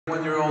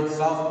1-year-old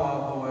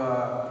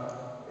southpaw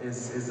who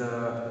is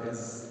the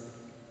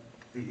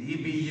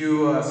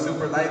EBU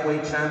super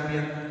lightweight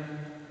champion.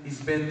 He's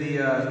been the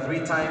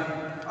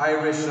 3-time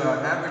Irish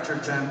amateur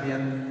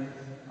champion.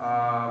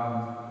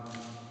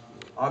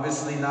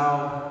 Obviously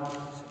now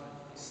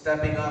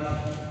stepping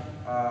up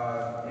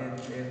in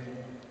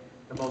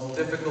the most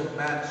difficult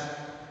match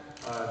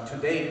to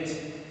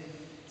date,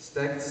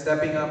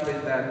 stepping up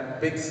in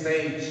that big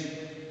stage.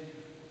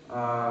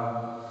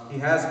 He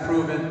has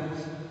proven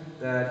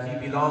that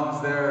he belongs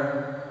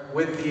there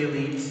with the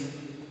elite.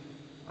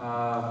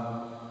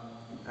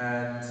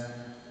 And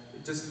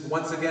it just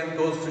once again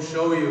goes to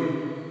show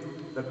you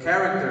the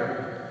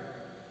character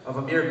of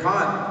Amir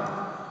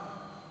Khan,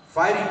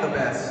 fighting the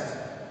best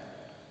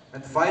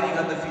and fighting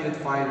undefeated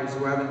fighters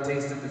who haven't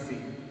tasted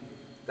defeat.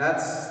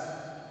 That's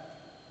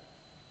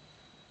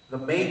the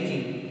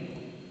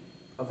making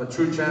of a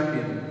true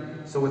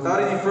champion. So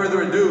without any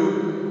further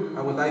ado,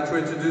 I would like to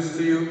introduce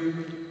to you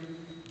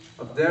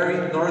of Derry,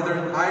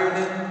 Northern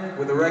Ireland,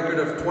 with a record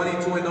of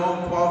 22-0,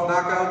 12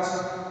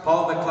 knockouts,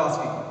 Paul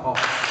McCloskey. Paul.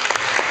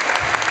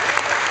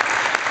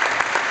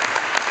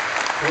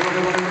 Hello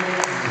everyone,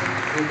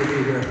 good to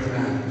be here.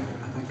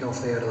 I think I'll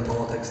stay out of the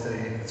politics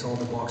today. It's all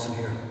the boxing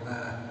here.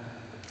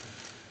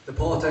 The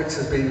politics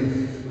has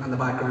been in the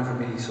background for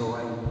me, so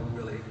I don't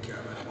really care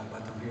about it one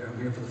bit. I'm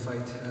here for the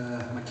fight.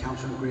 My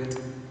camp's been great.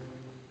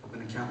 I've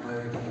been in camp now,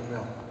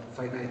 well,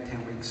 fight night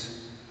 10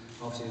 weeks.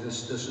 Obviously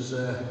this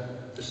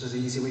is the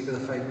easy week of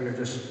the fight. We're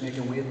just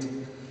making weight.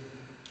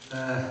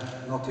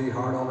 Not too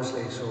hard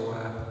obviously, so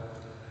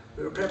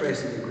we were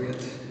preparation been great.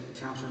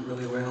 Camp's went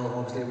really well.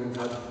 Obviously we've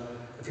had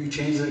a few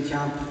changes in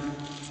camp.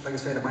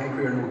 Biggest fight of my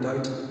career, no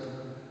doubt.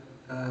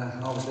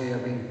 Obviously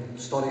I've been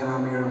studying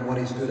Amir and what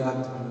he's good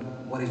at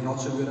and what he's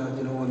not so good at,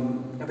 you know,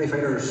 and every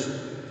fighter's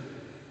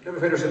got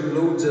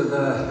loads of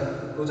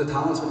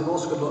talents, but they've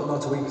also got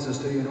lots of weaknesses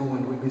too, you know,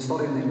 and we've been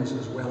studying them as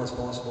well as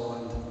possible.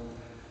 And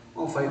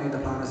on fight night, the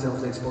plan is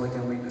to exploit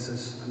them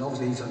weaknesses, and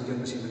obviously he's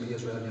doing the same to me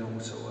as well, you know.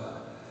 So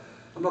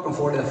I'm looking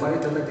forward to the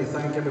fight. I'd like to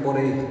thank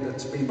everybody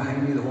that's been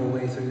behind me the whole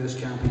way through this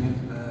campaign.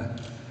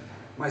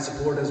 My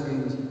support has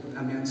been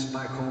immense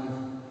back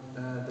home.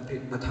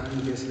 The town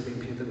basically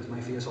being painted with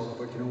my face all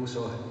over it, you know.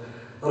 So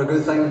not a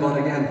good thing, but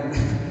again,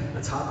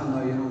 it's happened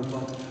now, you know.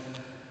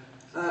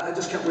 But I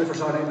just can't wait for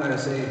Saturday night. I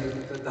say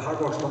that the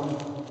hard work's done,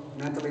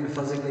 mentally and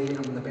physically.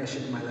 I'm in the best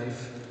shape of my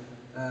life.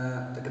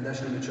 The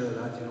conditioning made sure of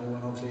that, you know,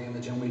 and obviously in the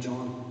gym we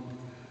join.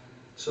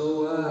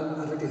 So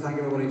I'd like to thank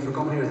everybody for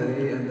coming here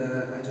today, and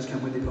I just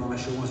can't wait to put on my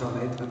show on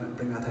Saturday night and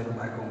bring that title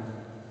back home.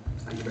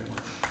 Thank you very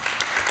much.